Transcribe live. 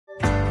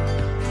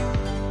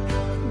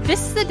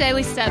This is the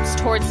Daily Steps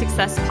Towards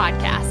Success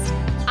podcast.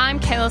 I'm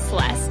Kayla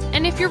Celeste,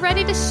 and if you're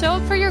ready to show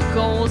up for your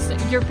goals,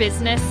 your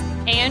business,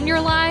 and your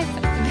life,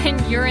 then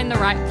you're in the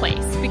right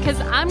place, because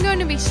I'm going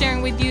to be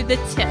sharing with you the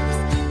tips,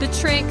 the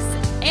tricks,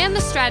 and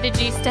the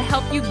strategies to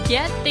help you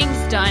get things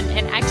done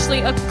and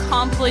actually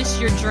accomplish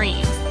your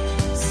dreams.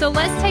 So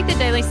let's take the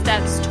daily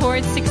steps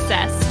towards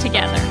success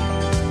together.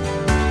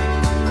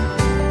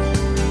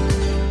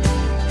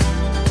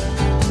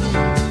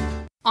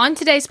 On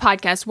today's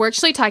podcast, we're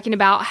actually talking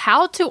about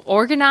how to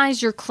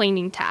organize your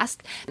cleaning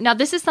task. Now,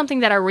 this is something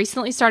that I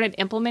recently started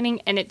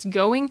implementing, and it's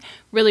going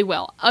really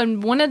well.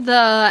 And one of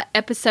the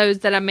episodes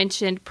that I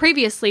mentioned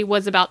previously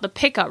was about the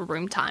pickup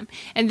room time,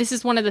 and this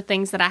is one of the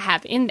things that I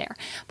have in there.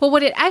 But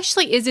what it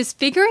actually is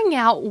figuring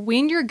out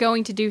when you're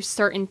going to do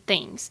certain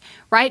things,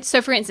 right?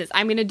 So, for instance,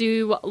 I'm going to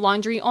do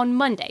laundry on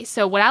Monday.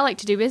 So what I like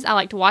to do is I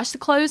like to wash the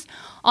clothes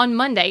on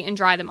Monday and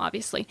dry them,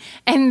 obviously.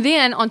 And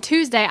then on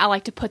Tuesday, I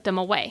like to put them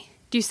away.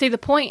 Do you see the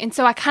point? And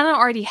so I kind of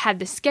already had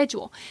this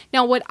schedule.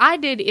 Now, what I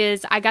did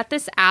is I got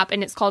this app,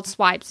 and it's called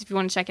Swipes. If you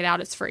want to check it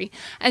out, it's free.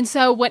 And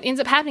so what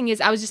ends up happening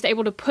is I was just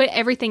able to put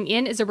everything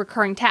in as a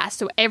recurring task.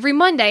 So every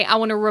Monday, I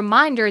want a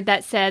reminder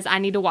that says I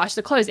need to wash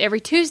the clothes. Every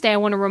Tuesday, I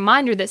want a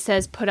reminder that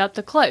says put up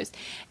the clothes.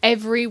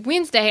 Every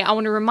Wednesday, I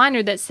want a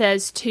reminder that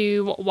says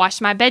to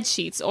wash my bed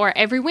sheets. Or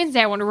every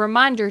Wednesday, I want a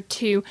reminder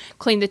to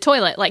clean the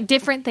toilet. Like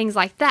different things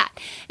like that.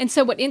 And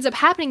so what ends up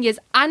happening is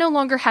I no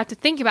longer have to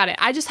think about it.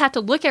 I just have to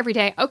look every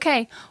day.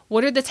 Okay,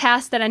 what are the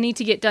tasks that I need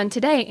to get done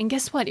today? And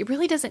guess what? It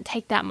really doesn't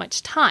take that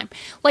much time.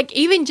 Like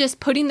even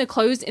just putting the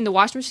clothes in the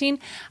washing machine,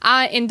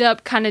 I end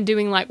up kind of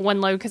doing like one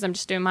load because I'm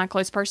just doing my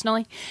clothes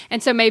personally.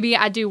 And so maybe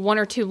I do one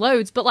or two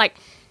loads, but like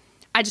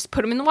I just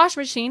put them in the washing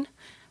machine,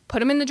 put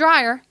them in the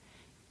dryer,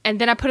 and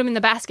then I put them in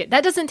the basket.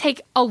 That doesn't take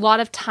a lot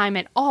of time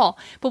at all.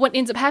 But what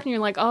ends up happening,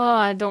 you're like, oh,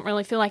 I don't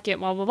really feel like it,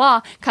 blah, blah,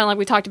 blah. Kind of like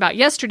we talked about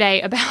yesterday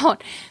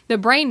about the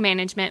brain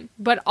management.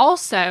 But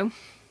also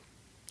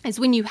is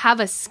when you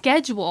have a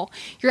schedule,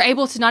 you're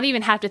able to not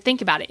even have to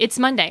think about it. It's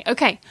Monday.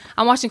 Okay,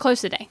 I'm washing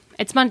clothes today.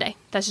 It's Monday.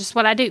 That's just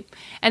what I do.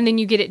 And then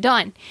you get it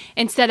done.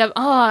 Instead of,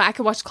 oh, I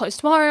could wash clothes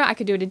tomorrow. I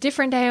could do it a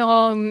different day.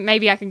 Oh,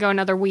 maybe I could go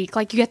another week.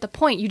 Like you get the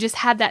point. You just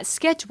have that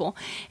schedule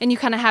and you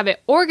kind of have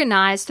it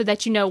organized so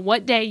that you know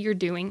what day you're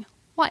doing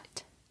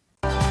what.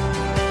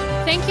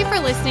 Thank you for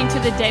listening to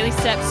the Daily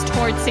Steps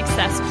Towards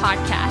Success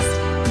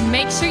podcast.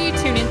 Make sure you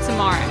tune in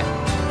tomorrow.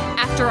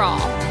 After all,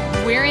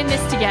 we're in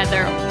this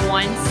together,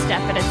 one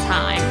step at a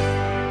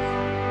time.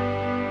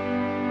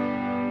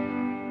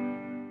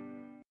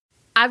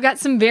 I've got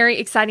some very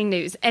exciting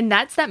news, and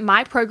that's that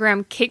my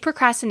program, Kick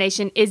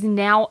Procrastination, is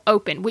now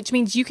open, which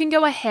means you can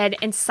go ahead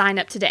and sign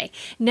up today.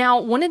 Now,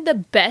 one of the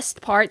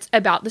best parts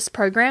about this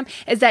program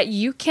is that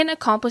you can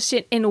accomplish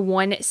it in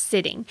one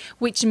sitting,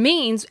 which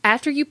means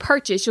after you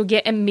purchase, you'll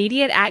get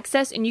immediate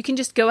access, and you can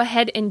just go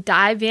ahead and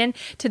dive in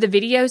to the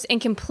videos and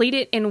complete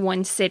it in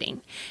one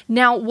sitting.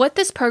 Now, what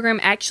this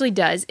program actually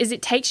does is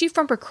it takes you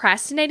from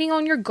procrastinating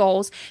on your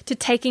goals to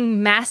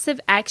taking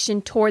massive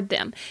action toward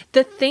them.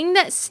 The thing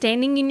that's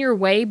standing in your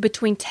way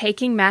between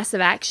taking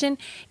massive action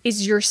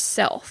is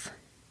yourself,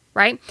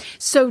 right?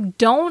 So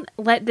don't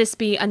let this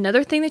be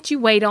another thing that you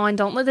wait on.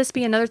 Don't let this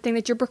be another thing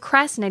that you're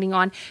procrastinating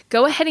on.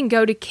 Go ahead and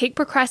go to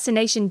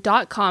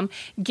kickprocrastination.com,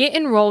 get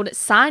enrolled,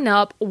 sign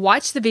up,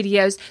 watch the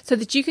videos so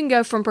that you can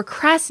go from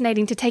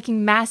procrastinating to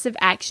taking massive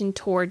action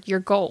toward your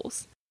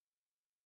goals.